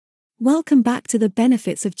Welcome back to the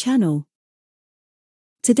Benefits of channel.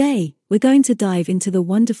 Today, we're going to dive into the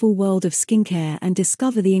wonderful world of skincare and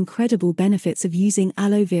discover the incredible benefits of using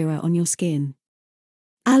aloe vera on your skin.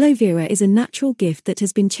 Aloe vera is a natural gift that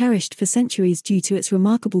has been cherished for centuries due to its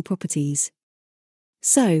remarkable properties.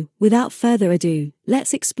 So, without further ado,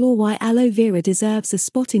 let's explore why aloe vera deserves a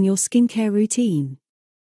spot in your skincare routine.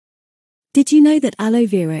 Did you know that aloe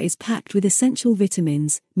vera is packed with essential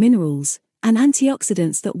vitamins, minerals, and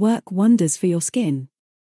antioxidants that work wonders for your skin?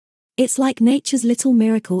 It's like nature's little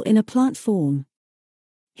miracle in a plant form.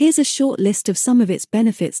 Here's a short list of some of its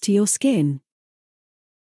benefits to your skin.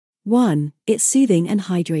 1. It's soothing and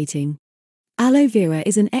hydrating. Aloe vera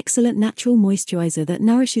is an excellent natural moisturizer that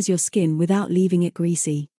nourishes your skin without leaving it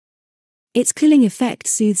greasy. Its cooling effect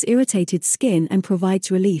soothes irritated skin and provides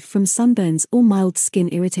relief from sunburns or mild skin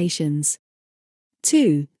irritations.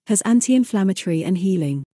 2. Has anti-inflammatory and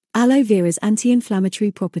healing. Aloe vera's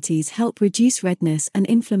anti-inflammatory properties help reduce redness and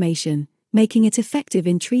inflammation, making it effective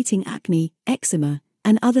in treating acne, eczema,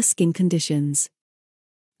 and other skin conditions.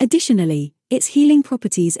 Additionally, its healing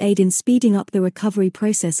properties aid in speeding up the recovery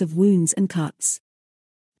process of wounds and cuts.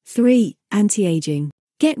 3. Anti-aging.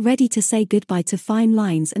 Get ready to say goodbye to fine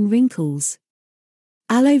lines and wrinkles.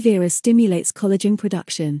 Aloe vera stimulates collagen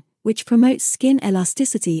production, which promotes skin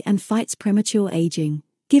elasticity and fights premature aging,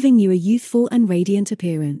 giving you a youthful and radiant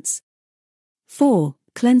appearance. 4.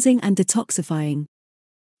 Cleansing and detoxifying.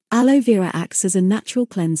 Aloe vera acts as a natural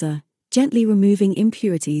cleanser, gently removing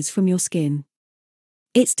impurities from your skin.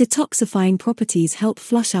 Its detoxifying properties help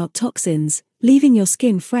flush out toxins, leaving your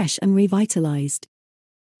skin fresh and revitalized.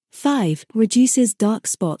 5. Reduces dark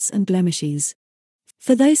spots and blemishes.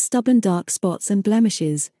 For those stubborn dark spots and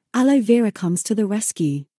blemishes, aloe vera comes to the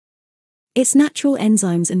rescue. Its natural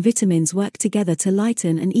enzymes and vitamins work together to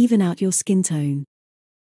lighten and even out your skin tone.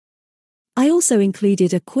 I also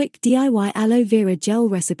included a quick DIY aloe vera gel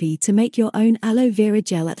recipe to make your own aloe vera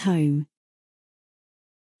gel at home.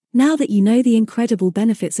 Now that you know the incredible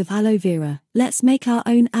benefits of aloe vera, let's make our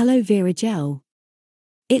own aloe vera gel.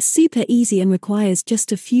 It's super easy and requires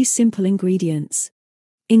just a few simple ingredients.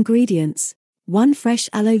 Ingredients: 1 fresh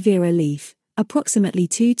aloe vera leaf, approximately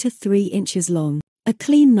 2 to 3 inches long, a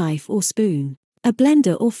clean knife or spoon, a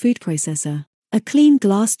blender or food processor, a clean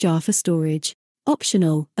glass jar for storage.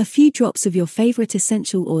 Optional, a few drops of your favorite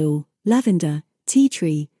essential oil, lavender, tea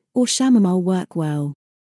tree, or chamomile work well.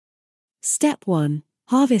 Step 1.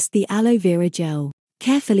 Harvest the aloe vera gel.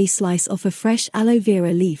 Carefully slice off a fresh aloe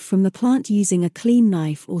vera leaf from the plant using a clean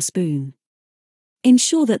knife or spoon.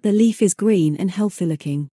 Ensure that the leaf is green and healthy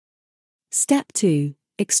looking. Step 2.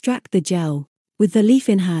 Extract the gel. With the leaf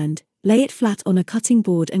in hand, lay it flat on a cutting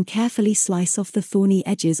board and carefully slice off the thorny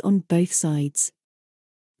edges on both sides.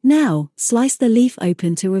 Now, slice the leaf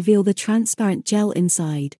open to reveal the transparent gel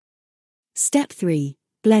inside. Step 3.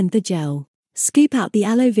 Blend the gel. Scoop out the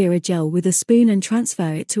aloe vera gel with a spoon and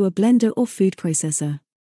transfer it to a blender or food processor.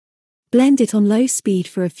 Blend it on low speed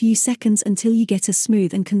for a few seconds until you get a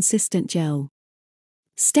smooth and consistent gel.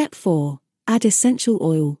 Step 4. Add essential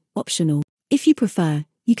oil, optional. If you prefer,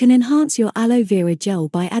 you can enhance your aloe vera gel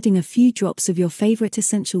by adding a few drops of your favorite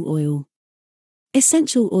essential oil.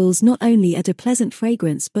 Essential oils not only add a pleasant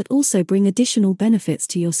fragrance but also bring additional benefits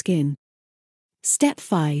to your skin. Step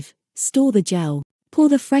 5. Store the gel. Pour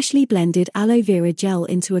the freshly blended aloe vera gel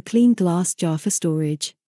into a clean glass jar for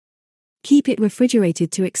storage. Keep it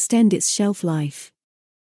refrigerated to extend its shelf life.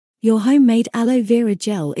 Your homemade aloe vera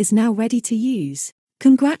gel is now ready to use.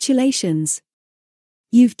 Congratulations!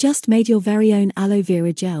 You've just made your very own aloe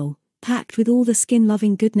vera gel, packed with all the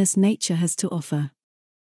skin-loving goodness nature has to offer.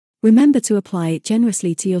 Remember to apply it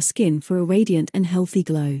generously to your skin for a radiant and healthy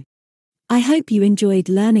glow. I hope you enjoyed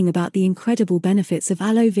learning about the incredible benefits of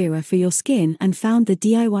aloe vera for your skin and found the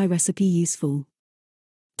DIY recipe useful.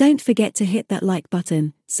 Don't forget to hit that like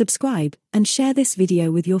button, subscribe, and share this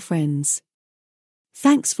video with your friends.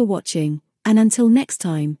 Thanks for watching, and until next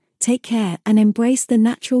time, take care and embrace the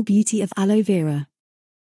natural beauty of aloe vera.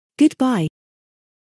 Goodbye.